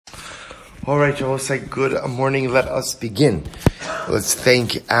All right, I will say good morning. Let us begin. Let's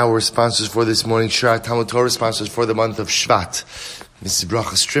thank our sponsors for this morning. Shira Talmud Torah sponsors for the month of Shvat. Mrs.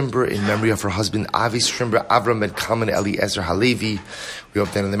 Bracha Strimber, in memory of her husband Avi Strimber, Avram Ben Kalman Eliezer Halevi. We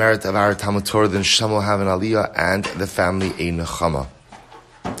hope that in the merit of our Talmud Torah, the Neshama will have an Aliyah and the family a Nechama.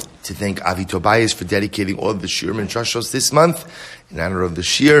 To thank Avi Tobias for dedicating all of the Shiurim and Drashos this month in honor of the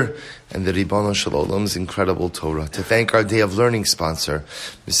Shir and the Ribono Shel Olam's incredible Torah. To thank our Day of Learning sponsor,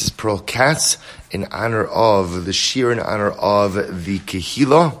 Mrs. Pearl Katz, in honor of the Shir, in honor of the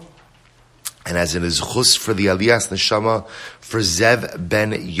Kehila, and as it is chus for the Aliyas Neshama for Zev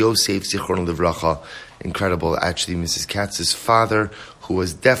Ben Yosef Zichron Livracha. Incredible, actually, Mrs. Katz's father, who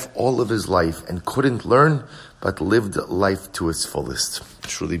was deaf all of his life and couldn't learn, but lived life to its fullest.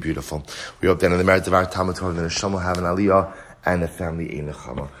 Truly beautiful. We hope that in the merit of our Talmud Torah, the Neshama will have an Aliyah and a family a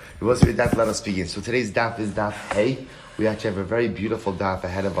Nechama. With that, let us begin. So today's daf is daf Hey. We actually have a very beautiful daf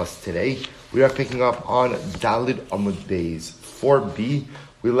ahead of us today. We are picking up on Dalid Amud Beis 4b.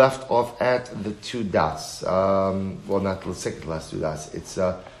 We left off at the two das. Not the second last two das. It's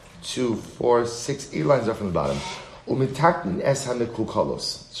 2, 4, 6, 8 lines up from the bottom. Umitaknin es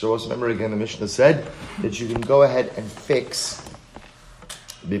hamekukalos. So also remember again, the Mishnah said that you can go ahead and fix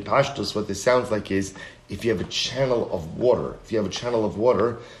bipashtos. What this sounds like is if you have a channel of water,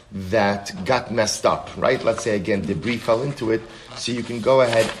 that got messed up, right? Let's say again, debris fell into it, so you can go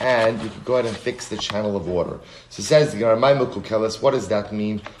ahead and fix the channel of water. So it says the Gemara, what does that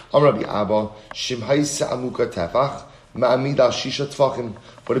mean? Amrabi Abba, Shimhaisa Amuka Tefach, Ma'amid al Shisha Tfachim.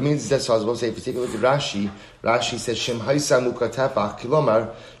 What it means is that, so I was going to say, if you take a look at Rashi says, Shimhaisa Amuka Tefach,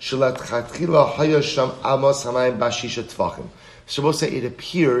 Kilomar, Shalat Chatchila Hayasham Amos Hamayim Bashisha Tfachim. So we'll say it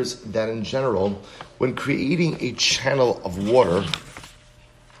appears that in general, when creating a channel of water,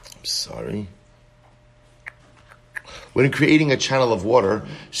 so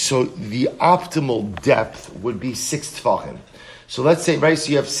the optimal depth would be 6 tefachim. So let's say, right,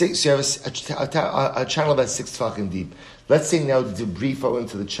 so you have a channel that's 6 tefachim deep. Let's say now debris fell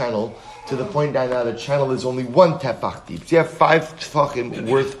into the channel to the point that now the channel is only 1 tefach deep. So you have 5 tefachim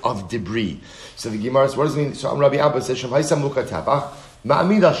worth of debris. So the Gemara says, what does it mean? So Rabbi Abba says, Shemhaisa Muka Tefach,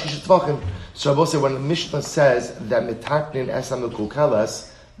 Ma'amid al Shisha Tefachim. So Rabbi said, when the Mishnah says that Metaknin Esam Kulkeles,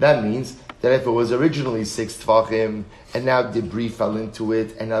 that means that if it was originally 6 tefachim and now debris fell into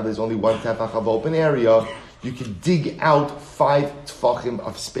it and now there's only 1 tefach of open area, you can dig out 5 tefachim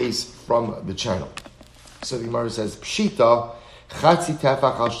of space from the channel. So the Gemara says, Pshita, Chatzi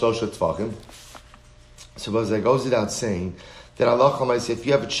Tefach al Shlosha Tefachim. So it goes without saying that Allah says, if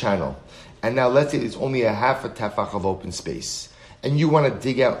you have a channel and now let's say it's only a half a tefach of open space and you want to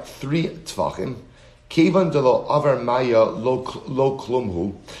dig out 3 tefachim, Kevan delo avar maya lo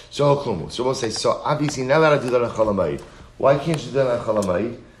klumhu. So we'll say, so obviously not allowed to do that on Chalamayid. Why can't you do that on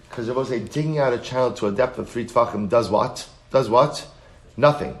Chalamayid? Because we'll say digging out a channel to a depth of 3 tefachim does what?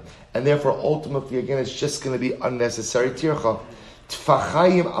 Nothing. And therefore ultimately again it's just going to be unnecessary tircha.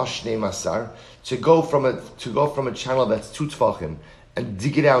 Tfachayim al shnei masar, to go from a channel that's 2 tefachim and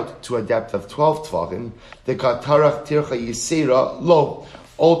dig it out to a depth of 12 tefachim, the katarach tircha yisera lo.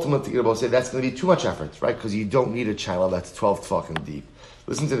 Ultimately, we'll say that's going to be too much effort, right? Because you don't need a channel that's 12 tefachim deep.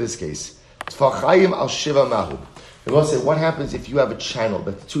 Listen to this case. Tfachayim al shiva mahu. And we'll say, what happens if you have a channel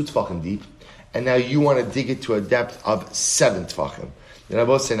that's 2 tefachim deep, and now you want to dig it to a depth of 7 tefachim? Then I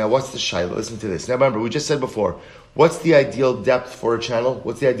will say, now what's the shayla? Listen to this. Now remember, we just said before, what's the ideal depth for a channel?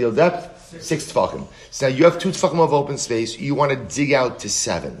 What's the ideal depth? 6 tefachim. So now you have 2 tefachim of open space, you want to dig out to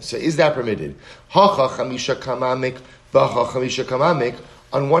 7. So is that permitted? Hacha chamisha kamamik, vacha chamisha kamamik.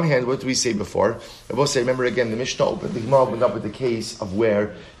 On one hand, what did we say before? I will say, remember again, the Mishnah the Gemara opened up with the case of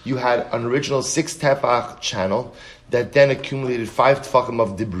where you had an original 6 tefach channel that then accumulated 5 tefachim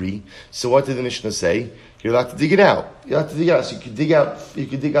of debris. So what did the Mishnah say? You're allowed to dig it out. So you could dig out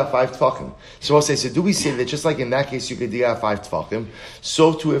 5 tefachim. So I'll say, so do we say that just like in that case you could dig out 5 tefachim,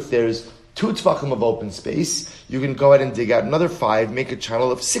 so too if there's 2 tefachim of open space, you can go ahead and dig out another 5, make a channel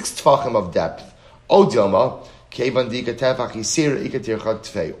of 6 tefachim of depth. O Dilma, or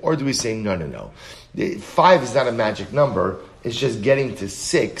do we say, no. 5 is not a magic number, it's just getting to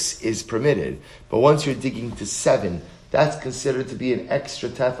 6 is permitted. But once you're digging to 7, that's considered to be an extra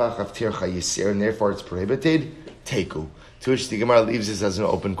tefach of tircha yisir, and therefore it's prohibited, teku. To which the Gemara leaves this as an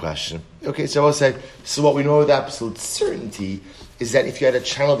open question. Okay, so I'll say, so what we know with absolute certainty is that if you had a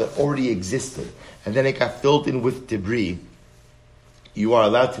channel that already existed, and then it got filled in with debris, you are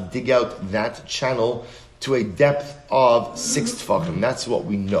allowed to dig out that channel to a depth of 6 tefachim. That's what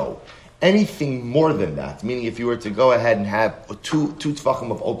we know. Anything more than that, meaning if you were to go ahead and have two tefachim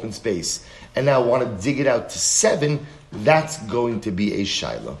of open space, and now want to dig it out to 7, that's going to be a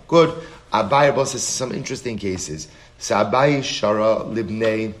shaila. Good. Abaye says some interesting cases. So Abaye shara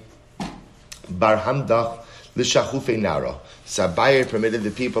libnei bar hamdach l'shachufei nara. So Abaye permitted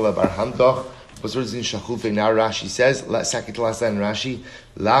the people of bar hamdach. What's the in shachufei nara? Rashi says, second to last line in Rashi,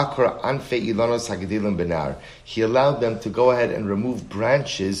 la kor anfei ilanos hagedilim benar. He allowed them to go ahead and remove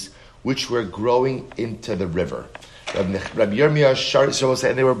branches which were growing into the river. Rabbi Yirmiyah Shar,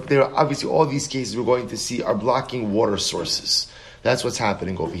 and they were obviously all these cases we're going to see are blocking water sources. That's what's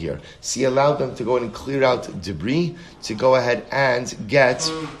happening over here. So he allowed them to go in and clear out debris to go ahead and get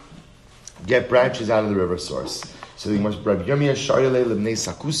branches out of the river source. So the Rabbi Yirmiyah Shar Lebnei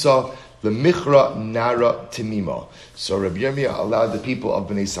Sakusa Lemichra Nara Timima. So Rabbi Yirmiyah allowed the people of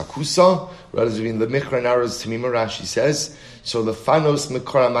Bnei Sakusa, rather than Lemichra Nara Timima, Rashi says, so the Fanos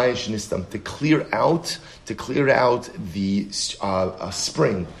Mekara Mayashinistam, to clear out the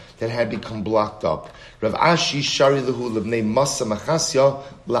spring that had become blocked up. Rav Ashi Shari Lahu Lebnei Masa Machasya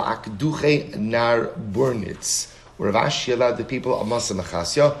La'akduche Nar Burnitz. Rav Ashi allowed the people of Masa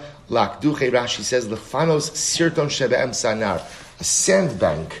Machasya La'akduche, Rashi says, Lefanos Sirton Shebe'em Sanar, a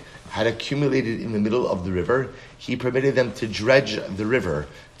sandbank had accumulated in the middle of the river. He permitted them to dredge the river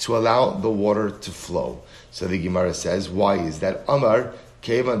to allow the water to flow. So the Gemara says, why is that? Amar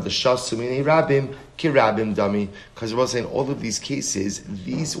Kevan Deshasumini Rabim Kirabim Dami. Because we're saying all of these cases,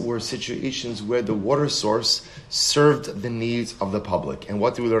 these were situations where the water source served the needs of the public. And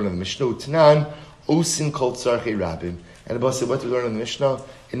what do we learn in the Mishnah? Tanan Osin Kol Tzarchei Rabim. And about what do we learn in the Mishnah?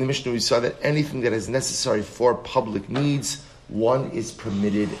 In the Mishnah we saw that anything that is necessary for public needs, one is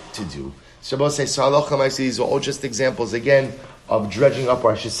permitted to do. So Shabbos say, so halacha, these are all just examples again of dredging up,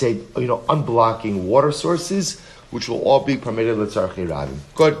 or I should say, unblocking water sources, which will all be permitted l'tzarchei rabim.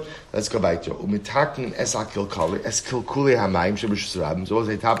 Good. Let's go back to umitaknin es kilkuli hamayim sheb'rishus rabim. So we'll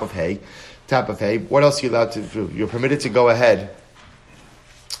say top of hay. What else are you allowed to do? You're permitted to go ahead,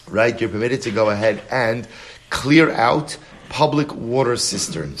 right? You're permitted to go ahead and clear out public water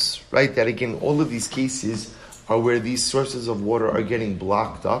cisterns, right? That again, all of these cases are where these sources of water are getting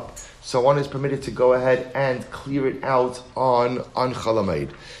blocked up. So one is permitted to go ahead and clear it out on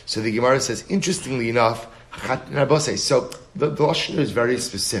Chalamayid. So the Gemara says, interestingly enough, so the Lashon is very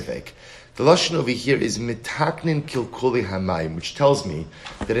specific. The Lashon over here is mitaknin kilkuli hamayim, which tells me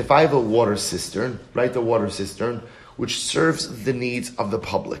that if I have a water cistern, right, the water cistern, which serves the needs of the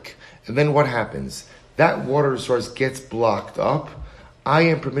public, and then what happens? That water source gets blocked up, I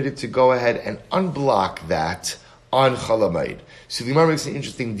am permitted to go ahead and unblock that on Chalamayid. So the Gemara makes an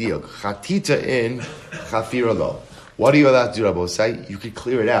interesting deal. Chatita in, chafira lo. What are you allowed to do, Rabbosai? You could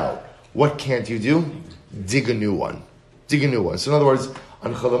clear it out. What can't you do? Dig a new one. So in other words,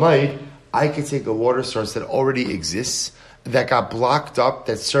 on Chalamayid, I could take a water source that already exists, that got blocked up,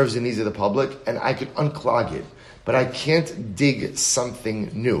 that serves the needs of the public, and I could unclog it. But I can't dig something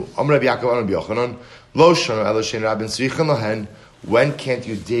new. When can't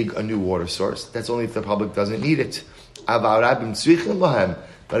you dig a new water source? That's only if the public doesn't need it.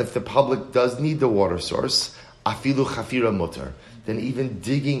 But if the public does need the water source, afilu chafira mutar, then even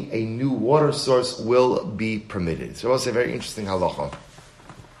digging a new water source will be permitted. So that's a very interesting halacha.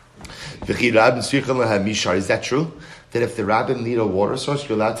 Is that true? That if the rabbin need a water source,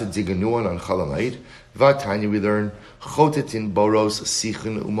 you're allowed to dig a new one on Chalamayid? Vatanya, we learn, chotetin boros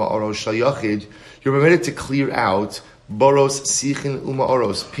sichin uma oros shal yachid. You're permitted to clear out boros sichin uma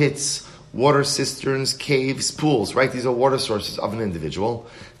oros, pits, water cisterns, caves, pools, right? These are water sources of an individual.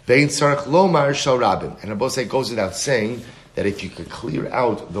 Vein sarach lomar shal rabbin. And Abosai goes without saying that if you could clear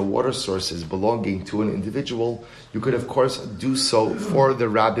out the water sources belonging to an individual, you could of course do so for the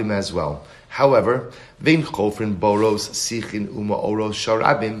rabbim as well. However, vein chofrin boros sichin uma oros shal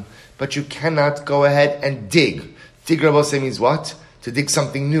rabbim, but you cannot go ahead and dig. Dig, Rabosai, means what? To dig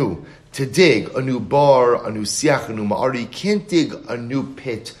something new. To dig a new bar, a new siach, a new ma'ari. You can't dig a new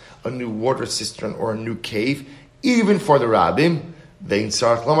pit, a new water cistern, or a new cave, even for the rabbim. Vein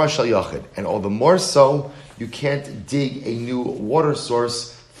sarach lomar shal yachid. And all the more so, you can't dig a new water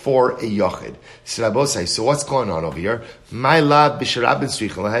source for a yachid. So what's going on over here? My lab b'sharabin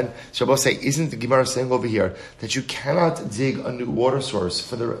strichalahen. Shabbosai, isn't the Gemara saying over here that you cannot dig a new water source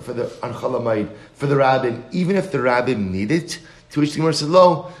for the Chalamayid, for the rabbin, even if the rabbin need it? To which the Gemara says,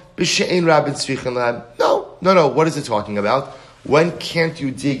 lo, b'she'ein rabbin strichalahen. No. What is it talking about? When can't you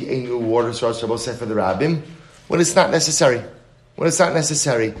dig a new water source, Shabbosai, for the rabbin? When it's not necessary.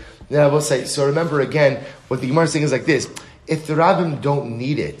 Then I will say, so remember again, what the Gemara is saying is like this: if the rabbim don't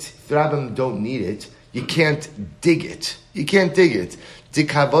need it, You can't dig it. You can't dig it.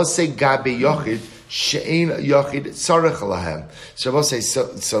 Dikavose gabe yochid she'ein yochid tzarech lahem. So I will say,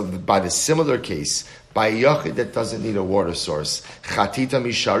 so by the similar case, by a yochid that doesn't need a water source, chatita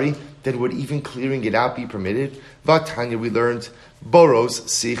mishari, then would even clearing it out be permitted? Vatanya, we learned, boros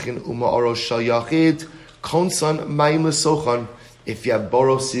sichin uma'oros shal yochid konsan mayim lesochan. If you have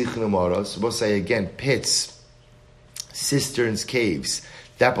boros sichin uma'oros, we'll say again, pits, cisterns, caves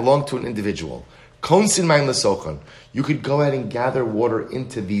that belong to an individual. Konsin mayim lesochan. You could go ahead and gather water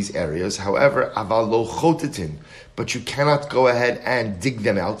into these areas. However, aval lo chotetin, but you cannot go ahead and dig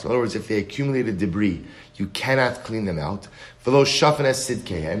them out. In other words, if they accumulated debris, you cannot clean them out. V'lo shafen es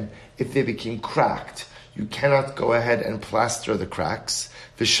sidkehen, if they became cracked, you cannot go ahead and plaster the cracks.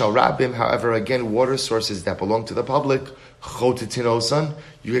 V'shal rabim, however, again, water sources that belong to the public, chotetin osan,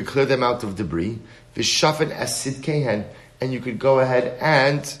 you can clear them out of debris. V'shafen es sidkehen, and you could go ahead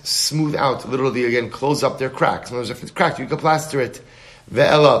and smooth out, literally again, close up their cracks. In other words, if it's cracked, you can plaster it.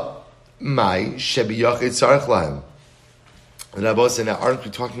 Ve'ela mai shebi yachid tzarech lahem. Now, aren't we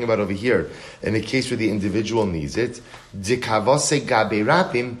talking about over here, in the case where the individual needs it, dikavase gabe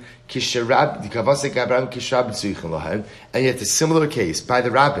rabim kisherab tzuychen lahem, and yet a similar case by the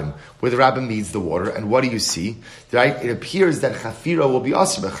rabbim, where the rabbim needs the water, and what do you see? Right? It appears that chafira will be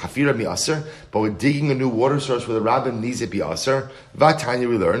aser, but chafira be aser, but we're digging a new water source where the rabbim needs it be aser. Vatanya,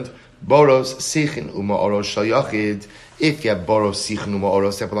 we learned, boros sichin uma oros shal yachid. If you have boros sichin uma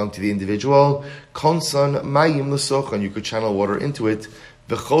oros that belong to the individual, konsan mayim lesochan, you could channel water into it.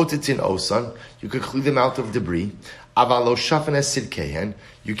 V'chotetin osan, you could clean them out of debris. Avalo shafen es sidkehen,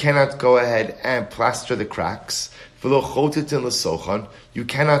 you cannot go ahead and plaster the cracks. V'lo chotetin lesochan, you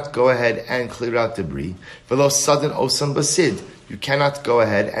cannot go ahead and clear out debris. V'lo sudden osan basid, you cannot go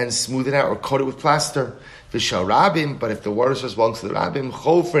ahead and smooth it out or coat it with plaster. V'shal rabim, but if the water source belongs to the rabbim,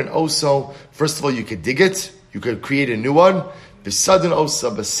 chofer and oso, first of all, you could dig it, you could create a new one. B'sadin osa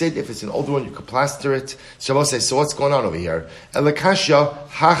basid, if it's an older one, you could plaster it. Shabbos say, so what's going on over here? Elikashya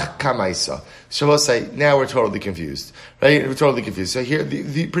hach kamaisa. Shabbos say, now we're totally confused, right? We're totally confused. So here,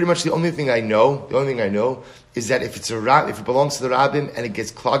 pretty much the only thing I know is that if it belongs to the rabbim and it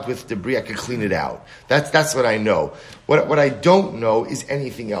gets clogged with debris, I can clean it out. That's what I know. What I don't know is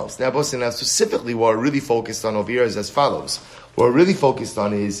anything else. Now, specifically, what we're really focused on over here is as follows. What we're really focused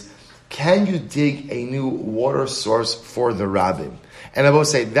on is, can you dig a new water source for the rabbim? And I will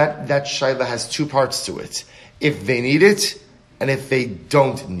say that shaila has two parts to it. If they need it, and if they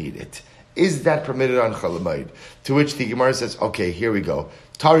don't need it. Is that permitted on Chalamayid? To which the Gemara says, okay, here we go.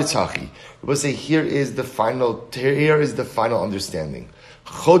 Taritzachi. We will say, here is the final understanding.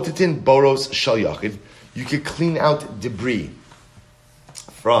 Chotetin boros shal yachid. You can clean out debris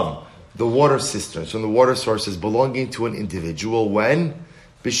from the water cisterns, from the water sources belonging to an individual when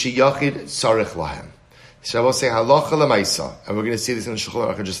b'shiyachid tzarech lahem. So I will say halacha lemaisa, and we're going to see this in the Shulchan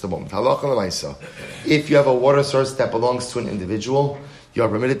Aruch in just a moment. Halacha lemaisa. If you have a water source that belongs to an individual, you are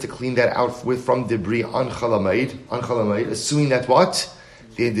permitted to clean that out from debris on Chalamayid, assuming that what?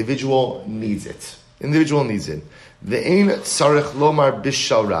 The individual needs it. The ein tzarech lomar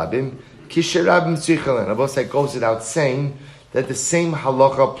bishal rabim, kisher rabim tzichalin. I will say goes without saying that the same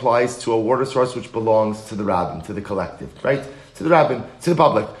halacha applies to a water source which belongs to the rabbim, to the collective, right? To the rabbim, to the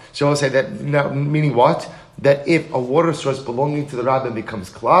public. So I will say that now, meaning what? That if a water source belonging to the rabbim becomes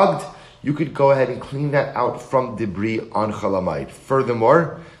clogged, you could go ahead and clean that out from debris on Chalamayid.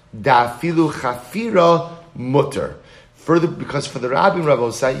 Furthermore, da'afilu chafira mutter. Further, because for the rabbim,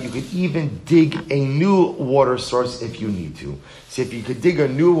 Rabbi say, you could even dig a new water source if you need to. So if you could dig a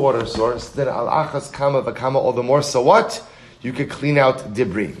new water source, then al achas kama v'kama, all the more. So what? You could clean out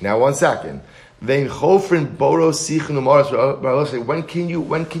debris. Now, 1 second. Vein chofrin boros sichin umaros. When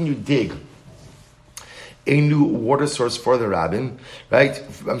can you dig a new water source for the rabbin? Right?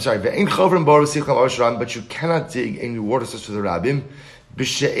 I'm sorry. Vein chofrin boros sichin umaros, but you cannot dig a new water source for the rabbin.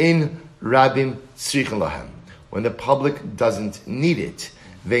 B'she'in rabbim tzrichen lahem. When the public doesn't need it.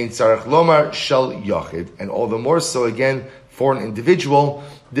 Vein tzarech lomar shel yachid, and all the more so again for an individual.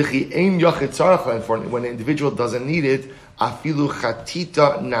 Dichi ein yachid tzarech lahem, for when an individual doesn't need it. Afilu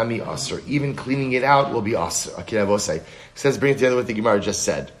chatita nami aser. Even cleaning it out will be aser. Okay, I will say. Says bring it together with the Gemara just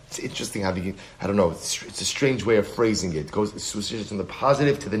said. It's interesting how I don't know. It's a strange way of phrasing it. It goes from the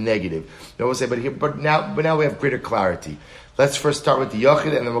positive to the negative. I will say, but now we have greater clarity. Let's first start with the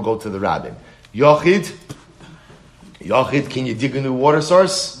yachid, and then we'll go to the rabbin. Yachid, can you dig a new water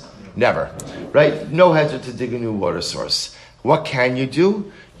source? Never. Right? No hezbollah to dig a new water source. What can you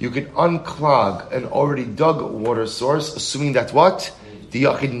do? You can unclog an already dug water source, assuming that what? The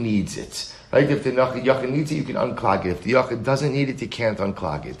yachid needs it. Right? If the yachid needs it, you can unclog it. If the yachid doesn't need it, you can't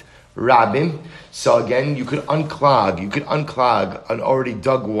unclog it. Rabim. So again, you could unclog an already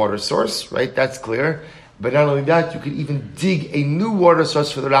dug water source, right? That's clear. But not only that, you could even dig a new water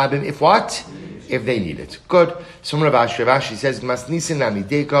source for the Rabim, if what? If they need it. Good. So Rav Ashi says, Mas Nisin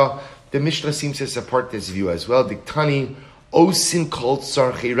Namideka. The Mishnah seems to support this view as well. Diktani Osin Kol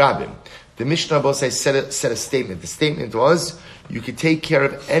Tzarchei Rabim. The Mishnah both said a statement. The statement was, you could take care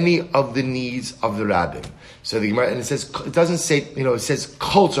of any of the needs of the Rabbim. So the Gemara, and it doesn't say, it says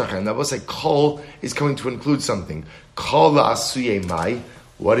Kol Tzarchei. Now, we'll say Kol is coming to include something. Kol La'asuye Mai.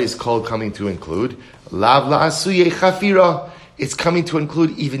 What is Kol coming to include? Lav La'asuye Chafira. It's coming to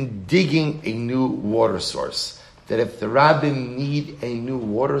include even digging a new water source. That if the Rabbim need a new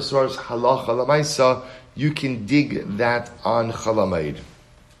water source, halacha lamaisa, you can dig that on Chalamayid.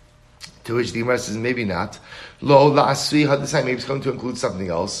 To which the Gemara says, maybe not. Lo la'asui hadasai, maybe it's going to include something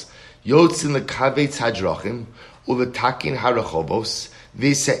else. Yotzin lekavetz hadrachim, uletakin harachobos,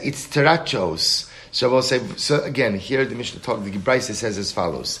 visa it's terachos. So I will say, so again, here the Mishnah talk, the Brisa says as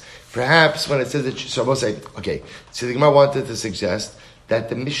follows. Perhaps when it says that, so I will say, okay, so the Gemara wanted to suggest that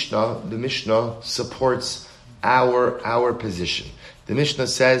the Mishnah supports our position. The Mishnah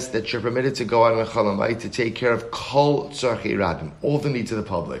says that you're permitted to go out on a Chalamayit to take care of Kol Tzarchei Rabim, all the needs of the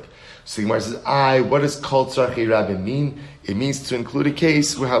public. So the Gemara says, what does Kol Tzarchei Rabim mean? It means to include a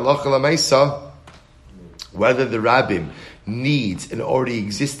case where halacha lamaisa, whether the Rabbim needs an already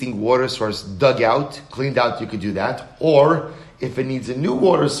existing water source dug out, cleaned out, you could do that. Or, if it needs a new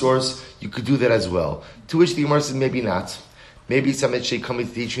water source, you could do that as well. To which the Gemara says, maybe not. Maybe somebody should come to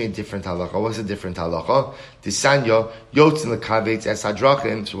teach me a different halacha. What's a different halacha? Tisanya, yotzin lekavetz es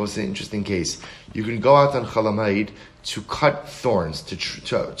hadrachim. So what's an interesting case? You can go out on Chalamayid to cut thorns,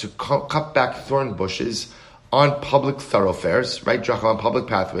 to cut back thorn bushes on public thoroughfares, right? On public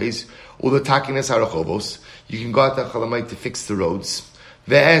pathways. Uletakin es harachovos. You can go out on Chalamayid to fix the roads.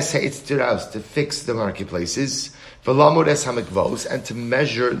 Ve'es ha'itziras, to fix the marketplaces. V'lamod es hamikvos, and to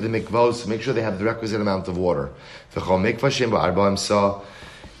measure the mikvos, to make sure they have the requisite amount of water. V'chol mikvah shem ba'arba'im sa'ah,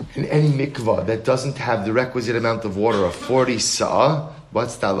 in any mikvah that doesn't have the requisite amount of water of 40 sa'ah,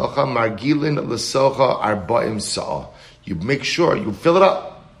 what's the halacha? Margilin l'socha arba'im sa'ah. You make sure, you fill it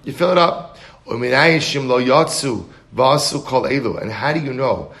up. U'minayishim lo yatsu v'asu kol elu. And how do you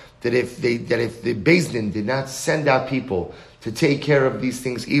know that if the Beis Din did not send out people to take care of these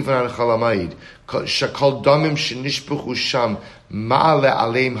things even on Chalamayid? Shakal damim shenishpuchu sham ma'ale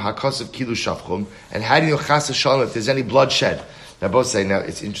aleim hakasav kilu shavchum. And how do you know chas shalom if there's any bloodshed? Now both say, now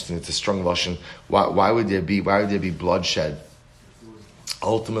it's interesting, it's a strong lashon. Why would there be bloodshed?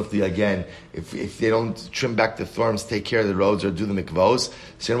 Ultimately, again, if they don't trim back the thorns, take care of the roads, or do the mikvos,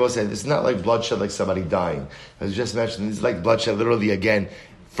 so both say this is not like bloodshed like somebody dying. As I just mentioned, this is like bloodshed literally again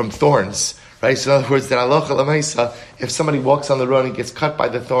from thorns. Right? So in other words, that halacha l'maisa, if somebody walks on the road and gets cut by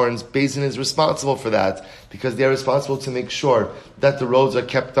the thorns, Beis Din is responsible for that, because they're responsible to make sure that the roads are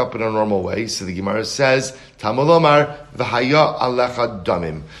kept up in a normal way. So the Gemara says, Talmud Omar, v'haya alecha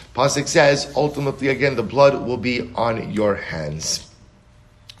damim. Pasuk says, ultimately again, the blood will be on your hands,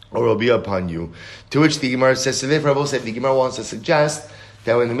 or will be upon you. To which the Gemara says, so therefore I will say, the Gemara wants to suggest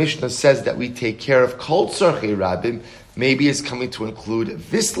that when the Mishnah says that we take care of Kol Tzarchei Rabim, maybe it's coming to include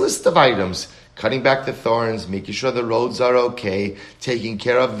this list of items: cutting back the thorns, making sure the roads are okay, taking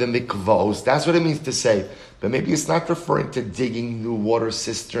care of the mikvos. That's what it means to say. But maybe it's not referring to digging new water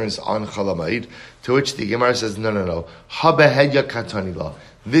cisterns on Chalamayid, to which the Gemara says, no. Habehedya katanila.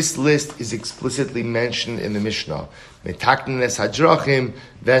 This list is explicitly mentioned in the Mishnah. Metaknin es hadrachim,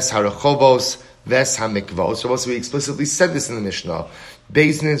 ves harachovos, ves hamikvos. So also we explicitly said this in the Mishnah.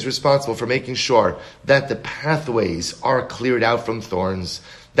 Beis Din is responsible for making sure that the pathways are cleared out from thorns,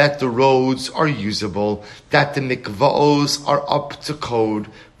 that the roads are usable, that the mikvaos are up to code,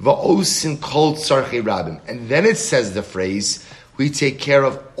 va'osin kol tzarchei rabim. And then it says the phrase, we take care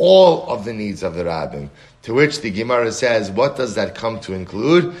of all of the needs of the rabbim. To which the Gemara says, what does that come to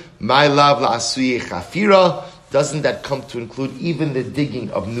include? My lav la'asuye chafira. Doesn't that come to include even the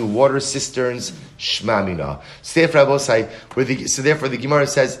digging of new water cisterns? Shmamina. So therefore the Gemara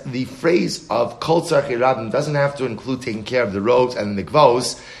says the phrase of Kol Tzarchei Rabim doesn't have to include taking care of the roads and the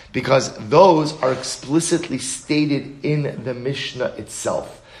mikvos, because those are explicitly stated in the Mishnah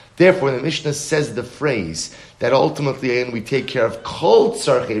itself. Therefore, the Mishnah says the phrase that ultimately again we take care of Kol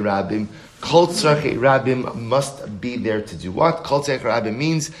Tzarchei Rabim. Kol Tzarchei Rabim must be there to do what? Kol Tzarchei Rabim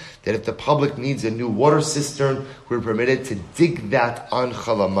means that if the public needs a new water cistern, we're permitted to dig that on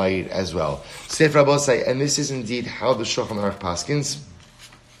Chalamayid as well. Sefer Rabosai, and this is indeed how the Shulchan Aruch paskins.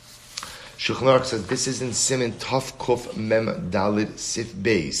 Shulchan Aruch says this is in Siman Tov Kuf Mem Dalid Sif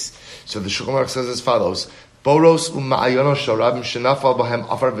Beis. So the Shulchan Aruch says as follows: Boros u'ma'ayono sharabim shenafal bahem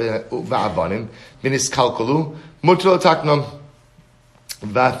afar va'avanim minis kalkulu mutlo taknom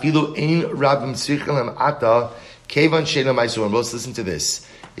va'afilu ein rabim tzrichim ata kevan she'ena ma'isurim. Let's listen to this.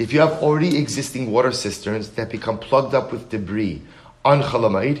 If you have already existing water cisterns that become plugged up with debris on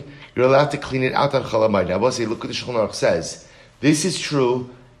Chalamayid, you're allowed to clean it out on Chalamayid. Now, look what the Shulchan Aruch says. This is true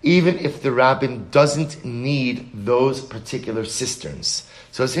even if the rabbin doesn't need those particular cisterns.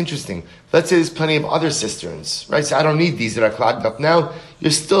 So it's interesting. Let's say there's plenty of other cisterns, right? So I don't need these that are clogged up now.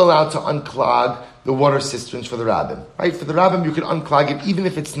 You're still allowed to unclog the water cisterns for the rabbin, right? For the rabbin, you can unclog it even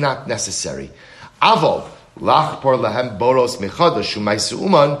if it's not necessary. Avo. Lachpor lahem boros mechadash umaysu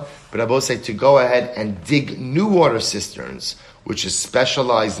uman, but I will say to go ahead and dig new water cisterns, which is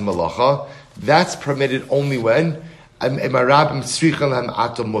specialized malacha, that's permitted only when emarabim tzricha lahem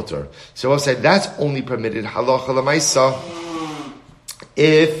atom mutter. So I will say that's only permitted halacha lamaisa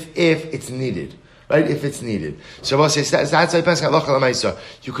if it's needed. Right, if it's needed. So I will say that's halacha lamaisa.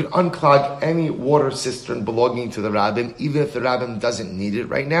 You could unclog any water cistern belonging to the rabbin, even if the rabbin doesn't need it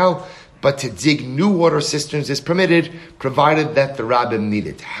right now. But to dig new water cisterns is permitted, provided that the rabbin need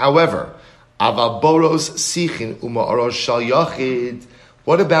it. However, avaboros sichin uma'aros shal yachid.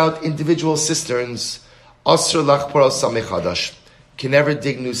 What about individual cisterns? Asr lachporos samechadash. Can never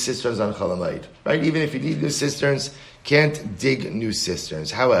dig new cisterns on Chalamayid. Right? Even if you need new cisterns, can't dig new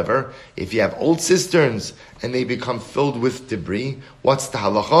cisterns. However, if you have old cisterns and they become filled with debris, what's the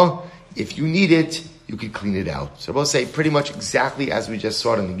halacha? If you need it, you can clean it out. So we'll say pretty much exactly as we just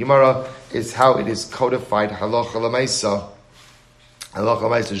saw it in the Gemara is how it is codified halacha l'maisa. Halacha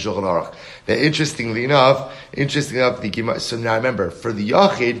l'maisa Shulchan Aruch. Now, interestingly enough, the Gemara. So now remember, for the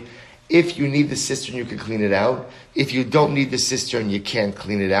yachid, if you need the cistern, you can clean it out. If you don't need the cistern, you can't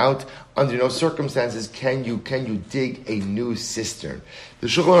clean it out. Under no circumstances can you dig a new cistern. The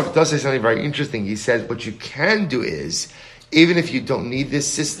Shulchan Aruch does say something very interesting. He says what you can do is, even if you don't need this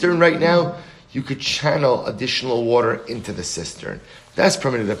cistern right now, you could channel additional water into the cistern. That's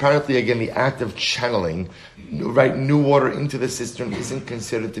permitted. Apparently, again, the act of channeling, right, new water into the cistern isn't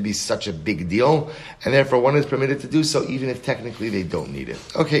considered to be such a big deal, and therefore one is permitted to do so even if technically they don't need it.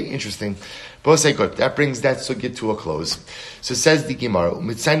 Okay, interesting. But say good. That brings that sugya to a close. So says the Gemara,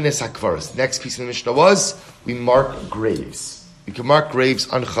 next piece of the Mishnah was, we mark graves. We can mark graves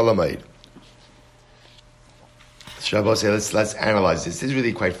on Chalamayid. Shabbos says, let's analyze this. This is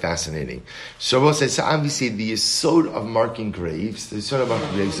really quite fascinating. Shabbos says, so obviously the yesod of marking graves, the yesod of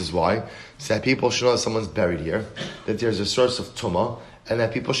marking graves is why? So that people should know someone's buried here, that there's a source of tumah, and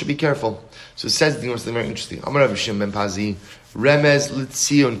that people should be careful. So it says the something very interesting. Amar Rav Shimon ben Pazi, remez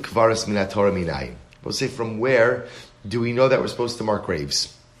litzion kvaras min haTorah minayim. We'll say, from where do we know that we're supposed to mark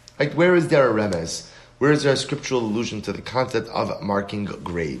graves? Like, where is there a remez? Where is there a scriptural allusion to the concept of marking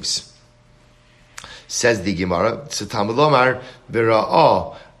graves? Says the Gemara, Tzitamu Lomar,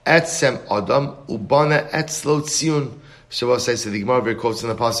 V'ra'ah, Etzem Adam, Ubana Etzlo Tzion. Shabbos says to the Gemara, quotes from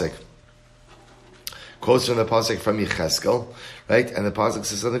the Pasuk. Quotes from the Pasuk from Yecheskel, right? And the Pasuk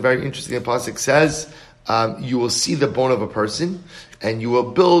says something very interesting. The Pasuk says, you will see the bone of a person, and you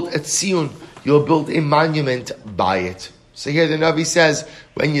will build a Tzion. You will build a monument by it. So here the Navi says,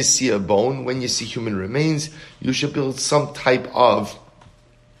 when you see a bone, when you see human remains, you should build some type of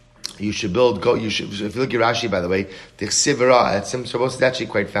if you look at Rashi, by the way, the Chsivra at Sim Shabbos is actually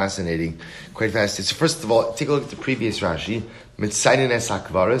quite fascinating. So first of all, take a look at the previous Rashi. Mitzayin es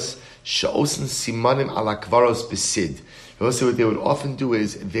hakvaros, she'osin simanim al hakvaros besid. Also, what they would often do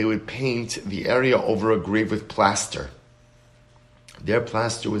is they would paint the area over a grave with plaster. Their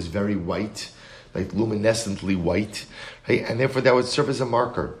plaster was very white, like luminescently white, right? And therefore that would serve as a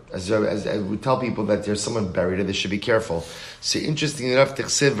marker, as we tell people that there's someone buried and they should be careful. So interesting enough,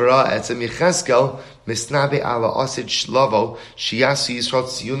 Tichsev V'ra Etzem Yecheskel Misnabe Ala Osid Shlavo Shiyasu Yisrael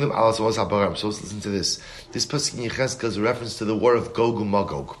Tziyunim Ala Zos HaBaram. So let's listen to this. This pasuk in Yecheskel is a reference to the war of Gog and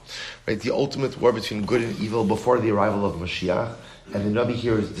Magog, right? The ultimate war between good and evil before the arrival of Mashiach. And the Nabi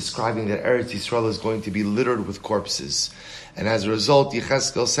here is describing that Eretz Yisrael is going to be littered with corpses. And as a result,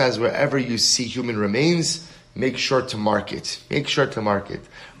 Yecheskel says, wherever you see human remains, make sure to mark it. Make sure to mark it.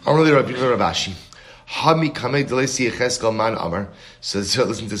 Amrli Rabbi Ravashi. Hami kamei delesi Yecheskel man amar. So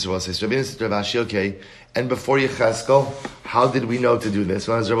listen to this. Rabbi says, Rabbi Ravashi, okay. And before Yecheskel, how did we know to do this?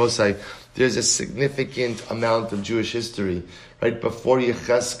 Well, as Rabbi say, there's a significant amount of Jewish history right before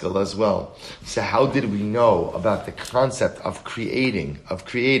Yecheskel as well. So how did we know about the concept of creating a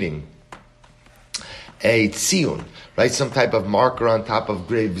tzion, right? Some type of marker on top of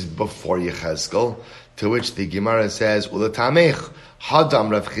graves before Yecheskel. To which the Gemara says, "Ulatamech hadam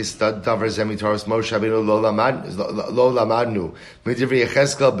Rav Chisda davar zemitaros Moshe Rabbeinu lo lamadnu midivri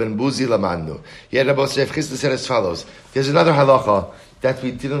Yecheskel ben Buzi lamadnu." Yet Rav Chisda said as follows: there's another halacha that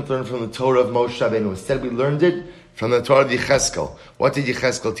we didn't learn from the Torah of Moshe Rabbeinu. Instead, we learned it from the Torah of Yecheskel. What did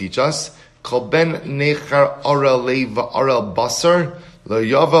Yecheskel teach us? Kol ben nechar orel leiva orel basar lo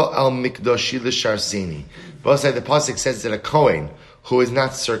yavel al mikdashi l'sharsini. Both the pasuk says that a Kohen who is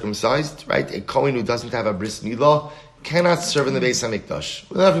not circumcised, right, a Kohen who doesn't have a bris milah, cannot serve in the Beis HaMikdash.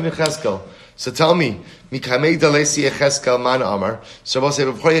 We don't have Yecheskel. So tell me, Mikamei Dalesi Yecheskel Man Amar. So we'll say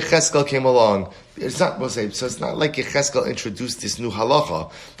before Yecheskel came along, it's not so it's not like Yecheskel introduced this new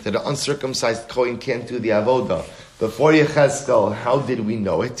halacha that an uncircumcised Kohen can't do the avoda. Before Yecheskel, how did we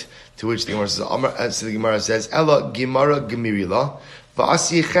know it? To which the Gemara says, Ella Gemara Gemirila,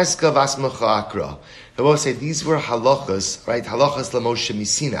 Va'asi Yecheskel Vasmacha Akra. I will say these were halachas, right? Halachas l'Moshe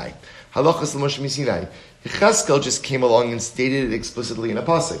Misinai. Halachas l'Moshe Misinai. Yecheskel just came along and stated it explicitly in a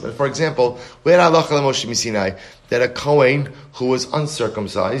pasuk. But for example, we had halacha l'Moshe Misinai that a Kohen who was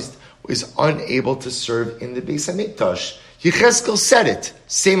uncircumcised is unable to serve in the Beis HaMikdash. Yecheskel said it.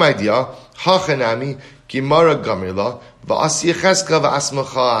 Same idea. Hachanami Gemara Gamirla Va'as Yecheskel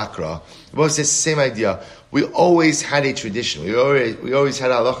Va'asmacha Akra. Both says same idea. We always had a tradition. We always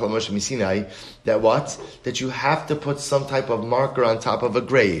had halacha l'Moshe Misinai that what? That you have to put some type of marker on top of a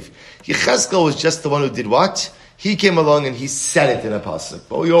grave. Yecheskel was just the one who did what? He came along and he said it in a pasuk.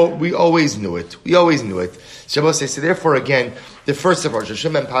 But we always knew it. We always knew it. Shabbos says, so therefore again, the first of our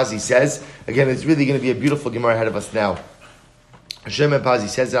Hashem Ben Pazi says, again, it's really going to be a beautiful Gemara ahead of us now. Hashem Ben Pazi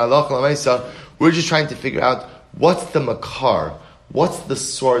says that halacha l'maisa, we're just trying to figure out what's the makar. What's the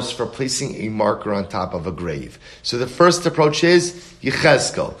source for placing a marker on top of a grave? So the first approach is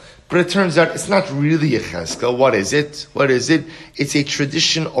Yecheskel. But it turns out it's not really Yecheskel. What is it? It's a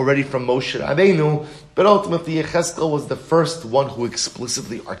tradition already from Moshe Rabbeinu, but ultimately Yecheskel was the first one who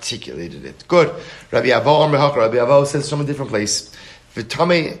explicitly articulated it. Good. Rabbi Avo says from a different place.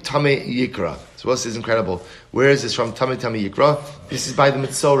 V'tamei Yikra. So what is incredible? Where is this from? Tamei Yikra. This is by the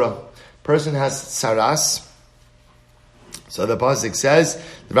Mitzorah. Person has saras. So the pasuk says,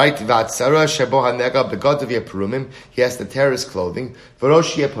 right, Vatsara Shebo Hanega Begad of Yeperumim, he has to tear his clothing.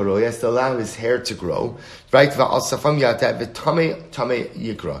 V'rosh Yeparo, he has to allow his hair to grow. Right, V'alsafam Yata V'tamei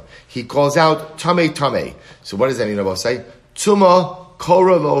Yikra. He calls out Tamei. So what does that mean? We'll say Tuma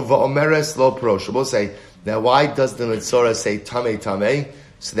Kora Lo V'omeres Lo Parosh. We'll say, now why does the Mitzorah say Tamei?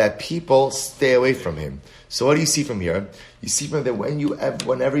 So that people stay away from him. So what do you see from here? You see from that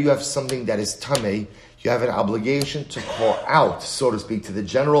whenever you have something that is Tamei, you have an obligation to call out, so to speak, to the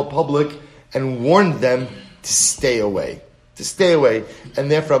general public and warn them to stay away.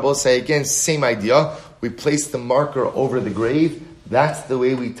 And therefore, I will say again, same idea. We place the marker over the grave. That's the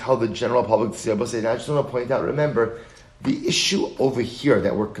way we tell the general public to stay. I will say, and I just want to point out, remember, the issue over here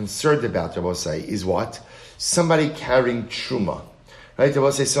that we're concerned about, I will say, is what? Somebody carrying truma. Right? I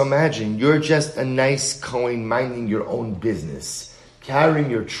will say, so imagine, you're just a nice Kohen minding your own business,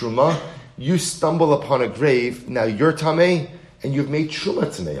 carrying your truma. You stumble upon a grave, now you're tamei, and you've made truma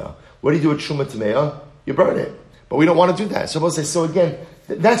tameya. What do you do with truma tameya? You burn it. But we don't want to do that. So we'll say, so again,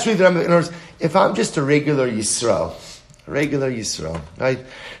 that's really, in other words, if I'm just a regular Yisrael, right?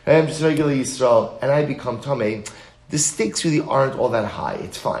 I'm just a regular Yisrael, and I become tamei, the stakes really aren't all that high.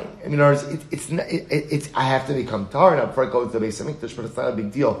 It's fine. I mean, in other words, it's I have to become tar, and before I go to the Beis HaMikdash, but it's not a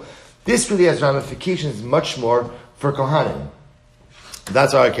big deal. This really has ramifications much more for Kohanim.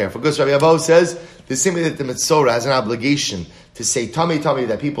 That's why I care for. Because Rabbi Avo says the same way that the Mitzorah has an obligation to say Tamei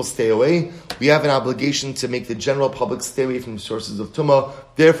that people stay away, we have an obligation to make the general public stay away from sources of Tumah.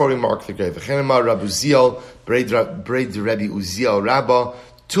 Therefore, we mark the grave. V'chenema Rabbi Uziel, Breid Rabbi Uziel Rabba,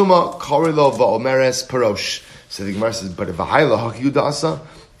 Tumah Korilo Va'omeres Parosh. So the Gemara says, but if V'hayla Yudasa,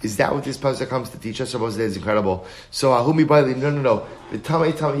 is that what this pasuk comes to teach us? Rabbi is incredible. So Ahumi Bailey, no. The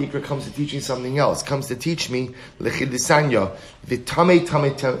Tamei Yikra comes to teach me something else. Comes to teach me Lechidisanya. The Tamei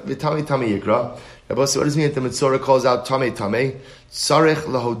Yikra. Rabbi says, what does it mean that the Mitzorah calls out Tamei? Sarech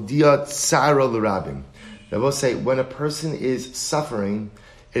lahodia tzara l'rabim. Rabbi say, when a person is suffering,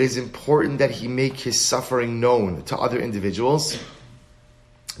 it is important that he make his suffering known to other individuals.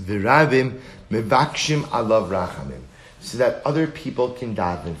 V'rabim mevakshim alav rachamim. So that other people can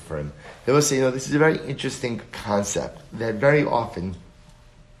daven for him. They will say, this is a very interesting concept that very often,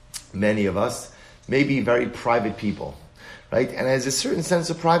 many of us may be very private people, right? And there's a certain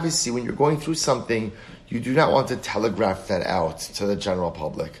sense of privacy when you're going through something, you do not want to telegraph that out to the general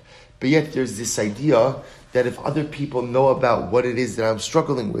public. But yet there's this idea that if other people know about what it is that I'm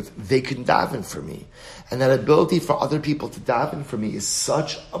struggling with, they can daven for me. And that ability for other people to daven for me is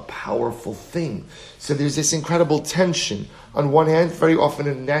such a powerful thing. So there's this incredible tension. On one hand, very often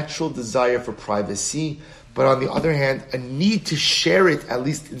a natural desire for privacy, but on the other hand, a need to share it, at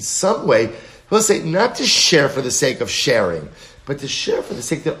least in some way. We'll say, not to share for the sake of sharing, but to share for the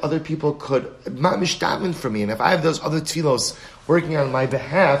sake that other people could mamish daven for me. And if I have those other tefillos working on my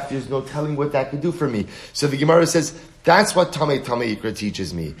behalf, there's no telling what that could do for me. So the Gemara says, that's what Tamei Yikra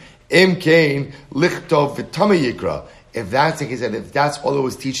teaches me. Im kain lichtov v'Tamei Yikra. If that's the case, if that's all it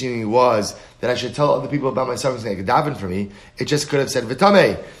was teaching me was that I should tell other people about myself and say, I could daven for me, it just could have said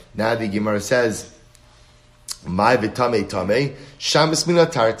v'Tamei. Now the Gemara says, my v'Tamei Tamei, shamas mina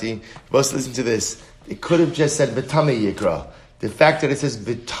tarti. Let's listen to this. It could have just said v'Tamei Yikra. The fact that it says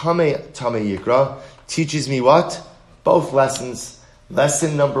v'Tamei Yikra teaches me what? Both lessons.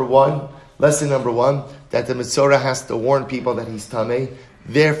 Lesson number one, that the Mesorah has to warn people that he's Tamei,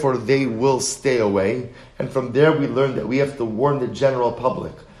 therefore they will stay away. And from there we learn that we have to warn the general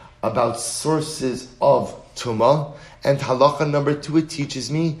public about sources of Tumah. And halacha number 2, it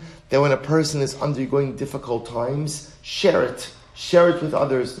teaches me that when a person is undergoing difficult times, share it. Share it with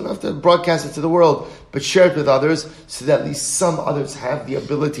others. You don't have to broadcast it to the world, but share it with others so that at least some others have the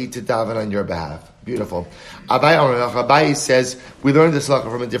ability to daven on your behalf. Beautiful. Abai says, we learned this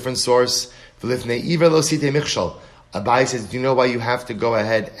halacha from a different source. Abai says, do you know why you have to go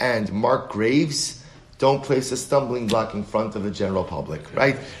ahead and mark graves? Don't place a stumbling block in front of the general public,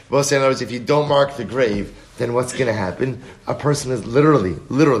 right? We'll say, in other words, if you don't mark the grave, then what's going to happen? A person is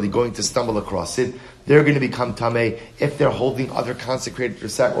literally going to stumble across it. They're going to become tamei. If they're holding other consecrated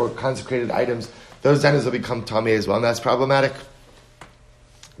or consecrated items, those items will become tamei as well, and that's problematic.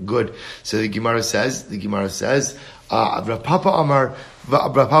 Good. So the Gemara says, Rav Papa Amar,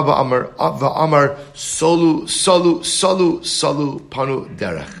 Va'amar, Solu, Panu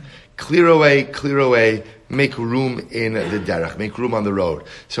Derech. Clear away, make room in the derech, make room on the road.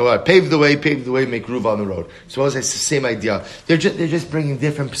 So pave the way, make room on the road. So it's the same idea. They're just bringing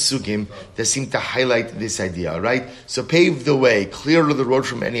different psukim that seem to highlight this idea, right? So pave the way, clear the road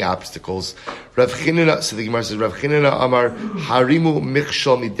from any obstacles. Rav Chinina, so the Gemara says, Rav Chinina Amar, Harimu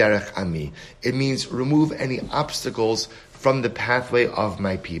Michshol Miderech Ami. It means remove any obstacles from the pathway of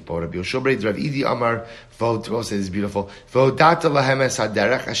my people. Rabbi Yoshua Rav Idi Amar, says it's beautiful.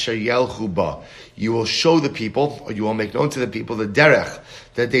 You will show the people, or you will make known to the people the derech,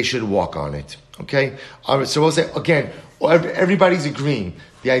 that they should walk on it. Okay? So we'll say, again, everybody's agreeing.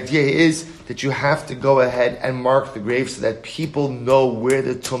 The idea is that you have to go ahead and mark the grave so that people know where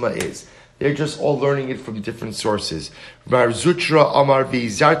the tumah is. They're just all learning it from different sources. Mar Zutra Amar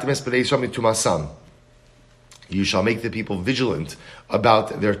v'izartem espedei tumasam. You shall make the people vigilant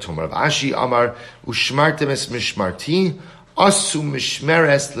about their tumah. Rav Ashi Amar ushmartem es mishmarti asu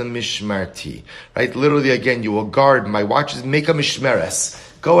mishmeres lemishmarti. Right, literally again, you will guard my watches. Make a mishmeres.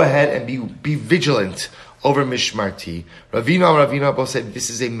 Go ahead and be vigilant over mishmarti. Ravina both said this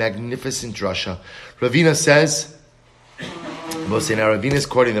is a magnificent drasha. Ravina says, both say now Ravina is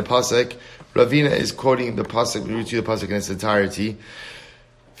quoting the pasuk. Ravina is quoting the pasuk. We read to the pasuk in its entirety.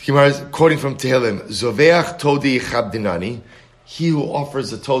 Gemara is quoting from Tehillim, Zoveach Todi Chabdinani, he who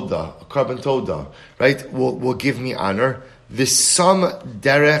offers a toda, a carbon toda, right, will give me honor. V'sam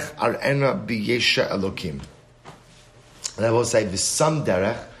derech arena b'yesha elokim. And I will say, V'sam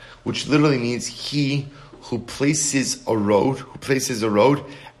derech, which literally means he who places a road, arena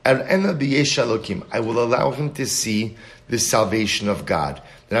b'yesha elokim. I will allow him to see the salvation of God.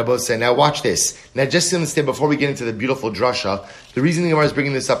 And I both say, now watch this. Now just to understand, before we get into the beautiful drasha, the reason the Gemara is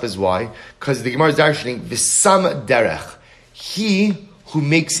bringing this up is why? Because the Gemara is darshaning, V'sam derech, he who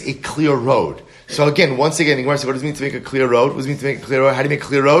makes a clear road. So again, once again, the Gemara says, what does it mean to make a clear road? What does it mean to make a clear road? How do you make a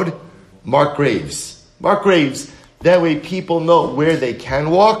clear road? Mark graves. Mark graves. That way people know where they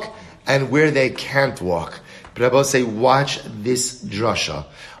can walk and where they can't walk. But I both say, watch this drasha.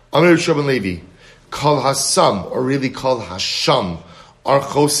 Amir Shaban Levi, Kal Hasam, or really Kal Hasham,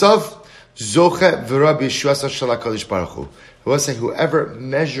 Archosav, Zoche V'Rab Yeshuasa Shalakalish Baruch Hu. I will say, whoever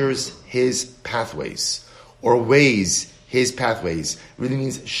measures his pathways, or weighs his pathways, really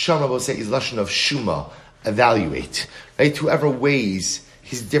means, Shama will say, is lashon of Shuma, evaluate. Right? Whoever weighs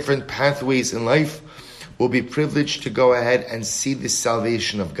his different pathways in life will be privileged to go ahead and see the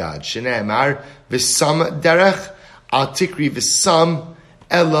salvation of God. Shnei Amar, V'sam derech, al tikri v'sam,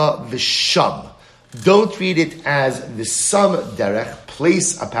 ella v'sham. Don't read it as v'sam derech,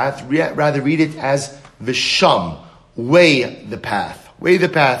 place a path, rather read it as v'sham, weigh the path. Weigh the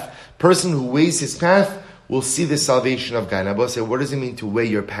path. Person who weighs his path will see the salvation of God. Now, say, what does it mean to weigh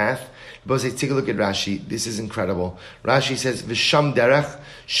your path? Rabbi say, take a look at Rashi. This is incredible. Rashi says, V'sham derech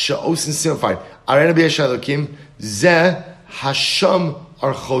sha'osin simfar. Arena b'yesha Elokim zeh hasham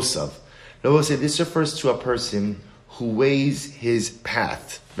archosav. Rabbi say, this refers to a person who weighs his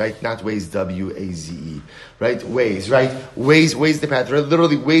path. Right? Not ways, W-A-Z-E. Right? Ways, right? Ways the path. Right?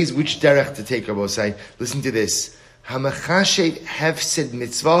 Literally ways which derech to take, Rabbi say. Listen to this. Hamachashet hefsed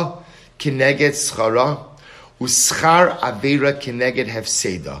mitzvah kineged schara uschar avera kineged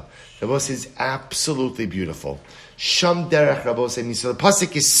hefseda. Rabbi says absolutely beautiful. Sham derech, Rabbi says, means so the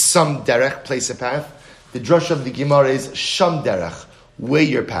pasuk is some derech, place a path. The drush of the Gemara is sham derech, weigh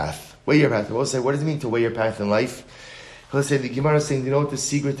your path. Weigh your path. Rabbi say, what does it mean to weigh your path in life? He'll say, the Gemara is saying, you know what the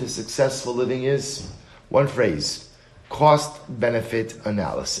secret to successful living is? One phrase, cost-benefit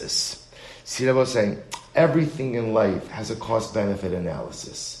analysis. See, Rabbi is saying, everything in life has a cost-benefit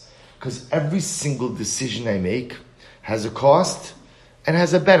analysis. Because every single decision I make has a cost and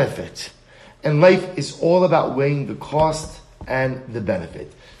has a benefit. And life is all about weighing the cost and the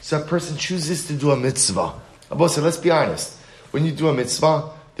benefit. So a person chooses to do a mitzvah. Rabbi said, let's be honest. When you do a mitzvah,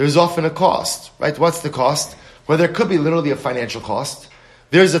 there's often a cost, right? What's the cost? Well, there could be literally a financial cost.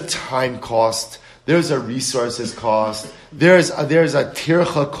 There's a time cost. There's a resources cost. There's a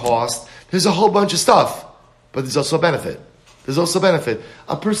tircha cost. There's a whole bunch of stuff. But there's also a benefit.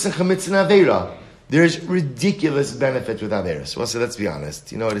 A person commits an aveira. There's ridiculous benefit with averas. Well, so let's be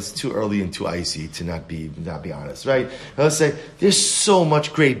honest. You know, it's too early and too icy to not be honest, right? Now, let's say there's so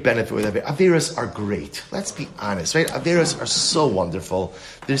much great benefit with averas. Averas are great. Let's be honest, right? Averas are so wonderful.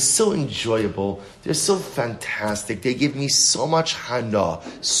 They're so enjoyable. They're so fantastic. They give me so much hana,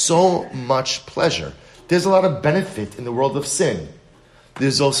 so much pleasure. There's a lot of benefit in the world of sin.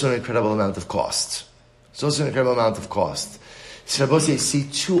 There's also an incredible amount of cost. So Rabbi see,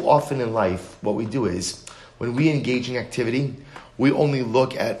 too often in life, what we do is, when we engage in activity, we only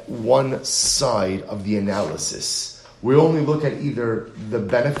look at one side of the analysis. We only look at either the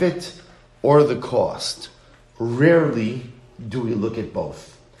benefit or the cost. Rarely do we look at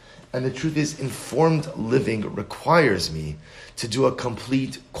both. And the truth is, informed living requires me to do a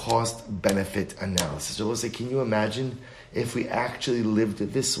complete cost-benefit analysis. Rabbi say, can you imagine if we actually lived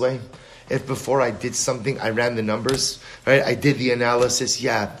it this way? If before I did something, I ran the numbers, right? I did the analysis.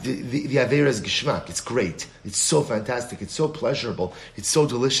 Yeah, the Aveira is Geshmak. It's great. It's so fantastic. It's so pleasurable. It's so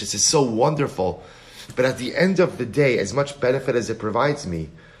delicious. It's so wonderful. But at the end of the day, as much benefit as it provides me,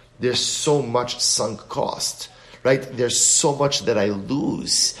 there's so much sunk cost, right? There's so much that I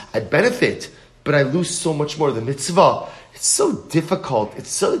lose. I benefit, but I lose so much more. The mitzvah, it's so difficult.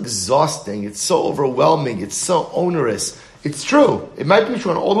 It's so exhausting. It's so overwhelming. It's so onerous. It's true. It might be true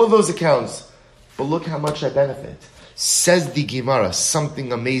on all of those accounts. But look how much I benefit. Says the Gemara,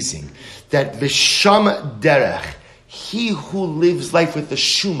 something amazing. That V'sham derech, he who lives life with the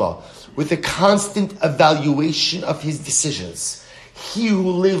shuma, with a constant evaluation of his decisions. He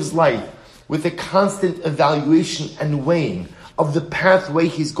who lives life with a constant evaluation and weighing of the pathway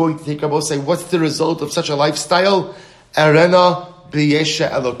he's going to take. I will say, what's the result of such a lifestyle? Arena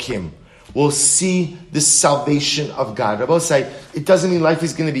b'yesha Elokim. We'll see the salvation of God. Rabbi say, it doesn't mean life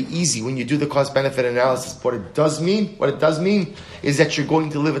is going to be easy when you do the cost-benefit analysis. What it does mean is that you're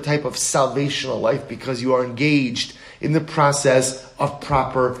going to live a type of salvational life because you are engaged in the process of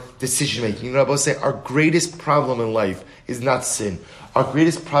proper decision-making. Rabbi say, our greatest problem in life is not sin. Our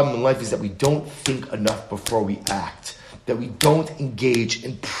greatest problem in life is that we don't think enough before we act. That we don't engage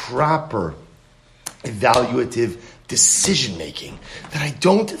in proper evaluative decision-making, that I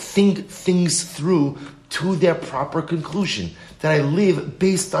don't think things through to their proper conclusion, that I live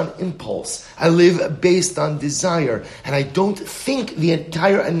based on impulse, I live based on desire, and I don't think the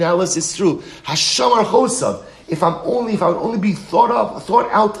entire analysis through. Hasham Archosav, if I would only be thought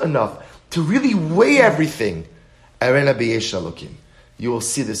out enough to really weigh everything, Arena B'yesh Elokim, you will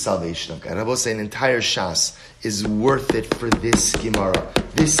see the salvation of God. I will say an entire Shas is worth it for this Gemara.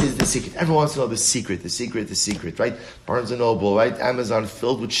 This is the secret. Everyone wants to know the secret, right? Barnes & Noble, right? Amazon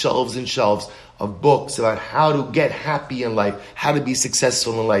filled with shelves and shelves of books about how to get happy in life, how to be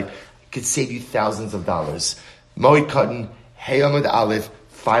successful in life. It could save you thousands of dollars. Moed Katan, Hey Amud Aleph,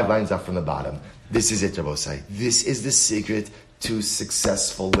 5 lines up from the bottom. This is it, Rabosai. This is the secret to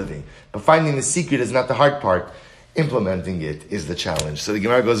successful living. But finding the secret is not the hard part. Implementing it is the challenge. So the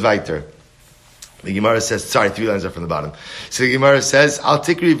Gemara goes weiter. The Gemara says, 3 lines up from the bottom. So the Gemara says, Al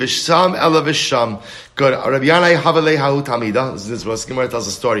tikri v'sham ela v'sham. Good. Rabbi Yanai havalei hahu talmida. This is what Gemara tells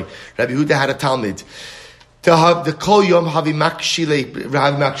a story. Rabbi Huda had a talmid. The kol yom havi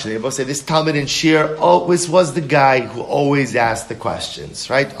makshile. We'll say this talmid in Shir always was the guy who always asked the questions,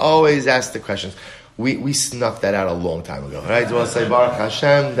 right? Always asked the questions. We snuffed that out a long time ago, right? We'll say, Baruch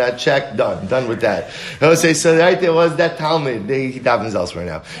Hashem, that check, done with that. We'll say, so right, there was that Talmud, he davens elsewhere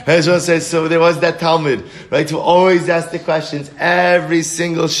now. Right? We'll say, so there was that Talmud, right, to always ask the questions, every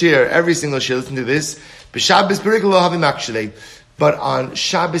single shir, listen to this, B'Shabbos B'Regel Lo Havim Akshilei. But on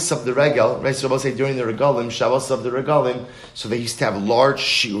Shabbos of the Regel, right, so we'll say during the Regalim, Shabbos of the Regalim, so they used to have large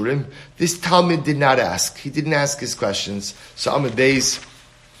shiurim. This Talmud did not ask. He didn't ask his questions. So Amud Beis,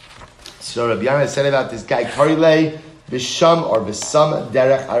 so Rabbi Yana said about this guy, Karilei, Bisham or Bisam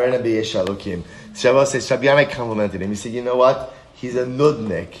Derech Arena B'Yesh Elokim. So Rabbi says, Rabbi Yana complimented him. He said, you know what? He's a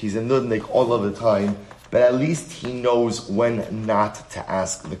nudnik all of the time. But at least he knows when not to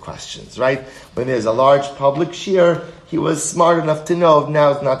ask the questions, right? When there's a large public shir, he was smart enough to know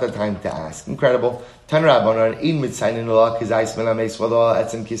now is not the time to ask. Incredible. Tan Rabbanon, in mitzayin lo kizayis melameis v'lo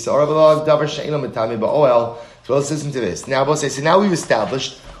etzem kisor v'lo davar she'ino mitami ba'oel. So let's listen to this. Now, we'll say, so now we've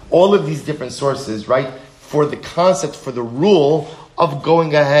established all of these different sources, right, for the concept, for the rule of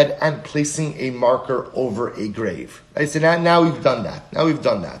going ahead and placing a marker over a grave. Right? So now we've done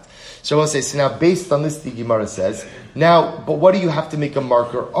that. So I'll say, so now based on this, the Gemara says, now, but what do you have to make a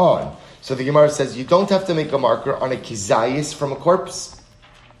marker on? So the Gemara says, you don't have to make a marker on a kizayis from a corpse,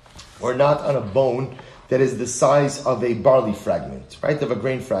 or not on a bone that is the size of a barley fragment, right, of a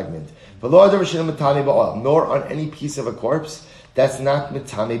grain fragment. Nor on any piece of a corpse that's not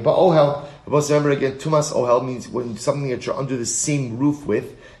mitame ba'ohel. Remember again, tumas ohel means when something that you're under the same roof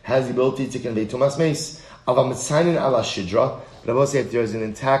with has the ability to convey tumas meis. Avamitzainin ala shidra. But I will say if there's an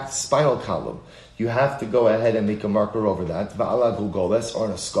intact spinal column, you have to go ahead and make a marker over that. Va'ala gulgoles, or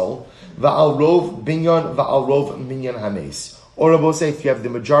on a skull. Va'al rov binyan, va'al rov minyan hames. Or I will say if you have the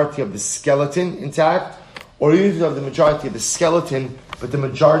majority of the skeleton intact, or even if you have the majority of the skeleton, but the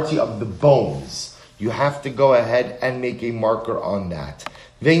majority of the bones, you have to go ahead and make a marker on that.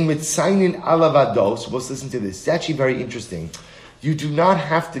 Vein mitzainin alavados. Let's listen to this. It's actually very interesting. You do not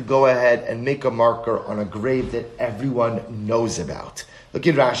have to go ahead and make a marker on a grave that everyone knows about. Look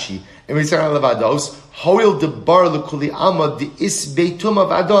at Rashi. In Mitzayin Alavados, Hoil debar lekuli alma de is beitum of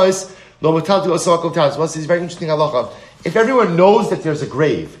ados lo matal to osakol taz. What's this very interesting halacha? If everyone knows that there's a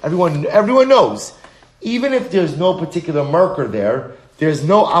grave, everyone knows. Even if there's no particular marker there, there's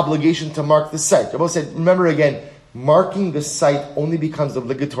no obligation to mark the site. Rabbi said, remember again, marking the site only becomes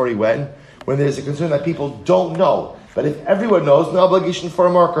obligatory when there's a concern that people don't know. But if everyone knows, no obligation for a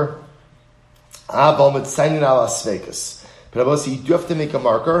marker. But you do have to make a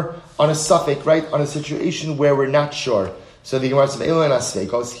marker on a suffix, right? On a situation where we're not sure. So the Gemara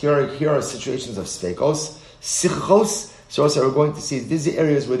says, here are situations of sveikos. Sichos. So also we're going to see these are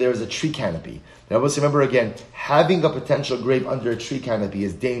areas where there is a tree canopy. Now remember again, having a potential grave under a tree canopy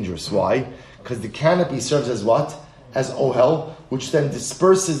is dangerous. Why? Because the canopy serves as what? As ohel, which then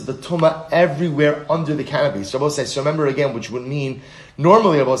disperses the tumah everywhere under the canopy. So Rabbi says, so remember again, which would mean,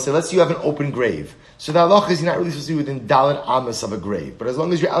 normally Rabbi says, let's say you have an open grave. So the halacha is you're not really supposed to be within dalet amos of a grave. But as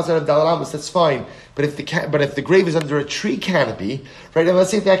long as you're outside of dalet amos, that's fine. But if the grave is under a tree canopy, right, and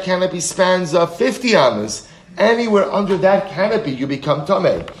let's say that canopy spans 50 amos, anywhere under that canopy you become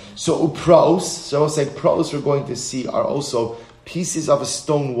tameh. So upros, so I'll say pros we're going to see are also pieces of a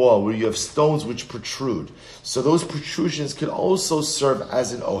stone wall where you have stones which protrude. So those protrusions can also serve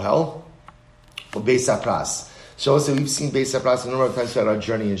as an ohel or Beis Sapras. So also we've seen Beis Sapras a number of times throughout our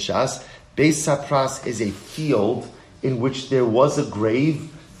journey in Shas. Beis Sapras is a field in which there was a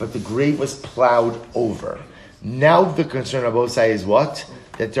grave, but the grave was plowed over. Now the concern of Osai is what?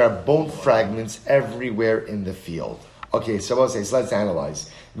 That there are bone fragments everywhere in the field. Okay, so Osai, so let's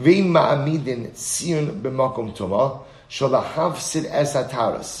analyze. Vein ma'amidin tziyun b'makom tumah. So listen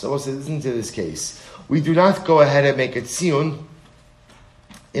to this case. We do not go ahead and make a tziyun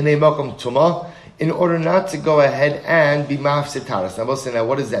in a makom tumah in order not to go ahead and be mafsid taros. Now,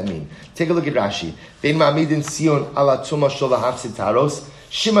 what does that mean? Take a look at Rashi. Vein ma'amidin tziyun ala tumah shel hafsid taros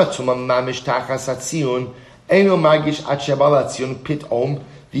shima tumah mamish tachas tziyun eno magish at shebal tziyun pitom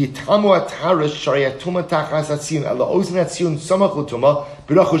v'yitamu ataros shariat tumah tachas tziyun ala ozin tziyun samach l'tumah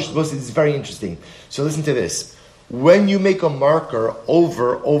b'rachush. It's very interesting. So listen to this. When you make a marker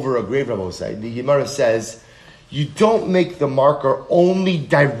over a grave, Rabbi, the Gemara says, you don't make the marker only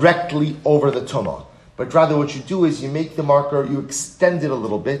directly over the tumah, but rather what you do is you make the marker, you extend it a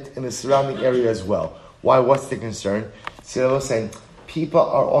little bit in the surrounding area as well. Why? What's the concern? So I was saying, people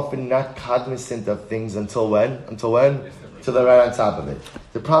are often not cognizant of things until when? Until they're right on top of it.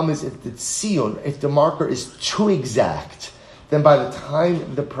 The problem is if the tziyun, if the marker is too exact, then by the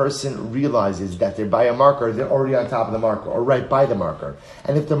time the person realizes that they're by a marker, they're already on top of the marker, or right by the marker.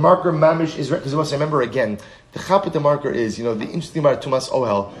 And if the marker mamish is right, because remember again, the chap with the marker is, the interesting about Tumas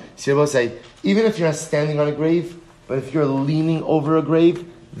Ohel, so will say, even if you're not standing on a grave, but if you're leaning over a grave,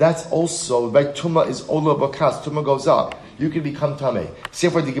 that's also, right, Tumah is Ola Bakas, Tumah goes up. You can become Tameh. See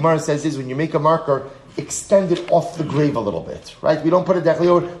what the Gemara says is, when you make a marker, extend it off the grave a little bit, right? We don't put it directly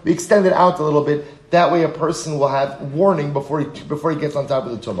over, we extend it out a little bit. That way a person will have warning before he gets on top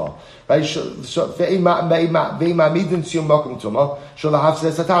of the Tumah, right?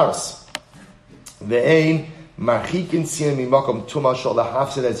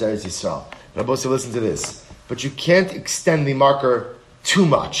 Rabbi, listen to this. But you can't extend the marker too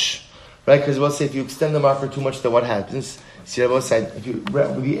much, right? Because we'll say if you extend the marker too much, then what happens? See, Rabbi said,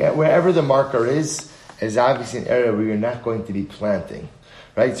 wherever the marker is obviously an area where you're not going to be planting,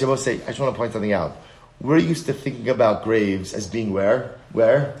 right? So we'll say, I just want to point something out. We're used to thinking about graves as being where?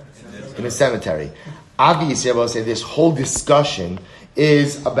 In a cemetery. Obviously, I will say this whole discussion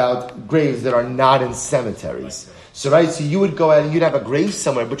is about graves that are not in cemeteries. So, right, so you would go out and you'd have a grave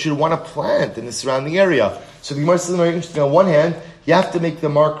somewhere, but you'd want to plant in the surrounding area. So the Gemara says very interesting. On one hand, you have to make the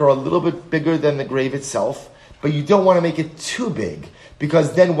marker a little bit bigger than the grave itself, but you don't want to make it too big,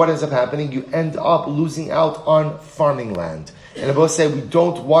 because then what ends up happening? You end up losing out on farming land. And I both say we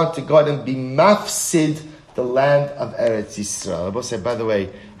don't want to go out and be mafsid the land of Eretz Yisrael. I both say, by the way,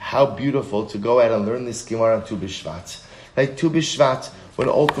 how beautiful to go out and learn this Gemara on Tu B'Shvat. Like Tu B'Shvat, when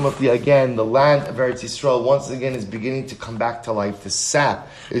ultimately, again, the land of Eretz Yisrael once again is beginning to come back to life. The sap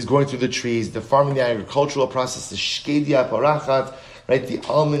is going through the trees, the farming, the agricultural process, the shkedia parachat, right? The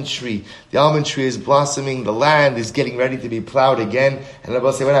almond tree. The almond tree is blossoming. The land is getting ready to be plowed again. And I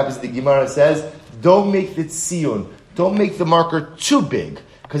will say, what happens? The Gemara says, don't make the tziyun. Don't make the marker too big.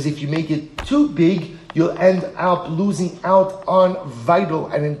 Because if you make it too big, you'll end up losing out on vital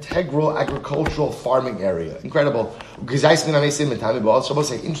and integral agricultural farming area. Incredible. Interesting,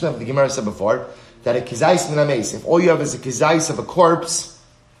 the Gemara said before, that a kizais min hameis, if all you have is a kizais of a corpse,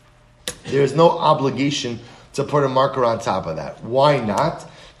 there is no obligation to put a marker on top of that. Why not?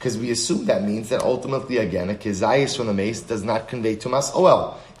 Because we assume that means that ultimately, again, a kizais from the mace does not convey tumas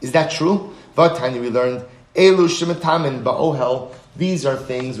ohel. Is that true? Vatanya, we learned, elu shemetamin ba'ohel. These are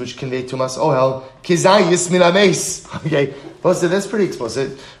things which convey tumas ohel. Kizayis min hameis. Okay, well, so that's pretty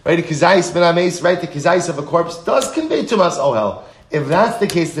explicit, right? A kizayis min hameis, right? The kizayis of a corpse does convey tumas ohel. If that's the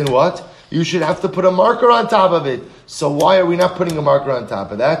case, then what? You should have to put a marker on top of it. So why are we not putting a marker on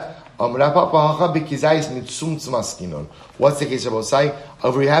top of that? What's the case of Osai?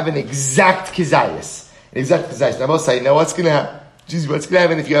 Over we have an exact kizayis. An exact kizayis. Now Osai, now what's going to happen? What's going to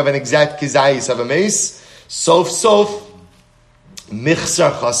happen if you have an exact kizayis of a mace? Sof.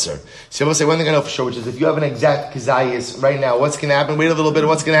 Michsar chaser. So we'll say one thing I know for sure, which is if you have an exact kizayis right now, what's going to happen? Wait a little bit.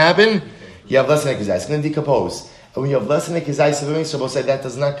 What's going to happen? You have less than a kizayis. It's going to decompose. And when you have less than a kizayis of a so we'll say that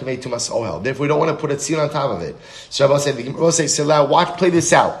does not convey tumas ohel. Therefore, we don't want to put a tzin on top of it. So we'll say, Salah, watch, play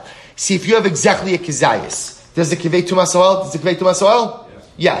this out. See if you have exactly a kizayis. Does it convey tumas ohel? Does it convey tumas ohel?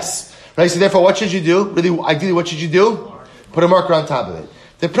 Yes. Right. So therefore, what should you do? Really, ideally, what should you do? Put a marker on top of it.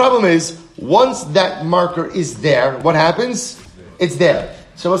 The problem is once that marker is there, what happens? It's there.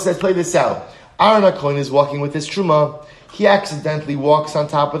 So let's play this out. Aaron HaKohen is walking with his truma. He accidentally walks on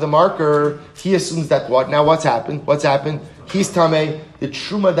top of the marker. He assumes that what? Now what's happened? He's tameh. The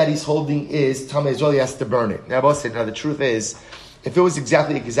truma that he's holding is tameh as well. He has to burn it. Now the truth is, if it was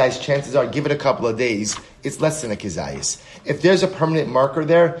exactly a kizayis, chances are, give it a couple of days, it's less than a kizayis. If there's a permanent marker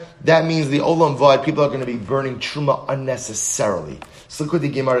there, that means the olam vod, people are going to be burning truma unnecessarily. So look what the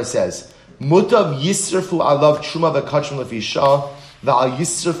Gemara says. Mutav yisrafu alav truma v'kachim lefisha v'al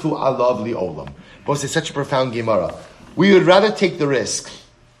yisrafu alav li'olam. Both it's such a profound Gemara. We would rather take the risk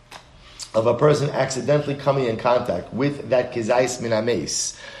of a person accidentally coming in contact with that kizayis min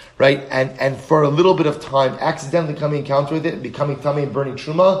hameis, right? And for a little bit of time, accidentally coming in encounter with it, becoming tummy and burning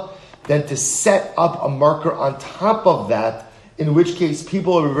truma, than to set up a marker on top of that, in which case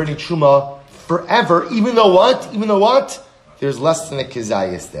people are burning truma forever, even though what? There's less than a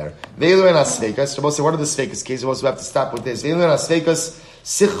kizayis there. Veilu and asvekas. So we'll say, what are the svekas cases? We have to stop with this. Veilu and asvekas,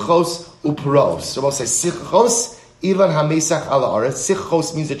 sichos upros. So we'll say, sichos, ilan hamesach ala aretz.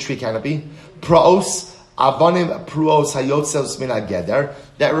 Sichos means a tree canopy. Praos, avanim pruos hayotzeos min ageder.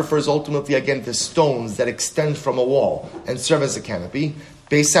 That refers ultimately again to stones that extend from a wall and serve as a canopy.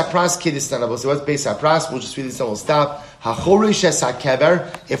 Beis hapras kidistan. So what's beis hapras? We'll just read this and we'll stop. Hachorish es hakever.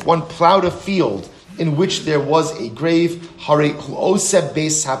 If one plowed a field in which there was a grave, hare huose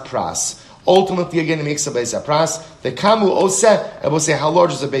beis hapras. Ultimately, again, it makes a beis hapras. The kamu oseh, and we'll say how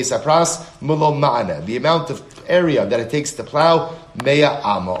large is a beis hapras? Mulo ma'ana. The amount of area that it takes to plow, mea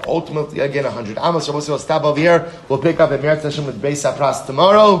amma. Ultimately, again, 100 amma. So we'll stop over here. We'll pick up at Meretz Hashem with beis hapras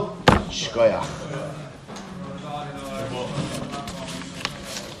tomorrow. Shkoyach.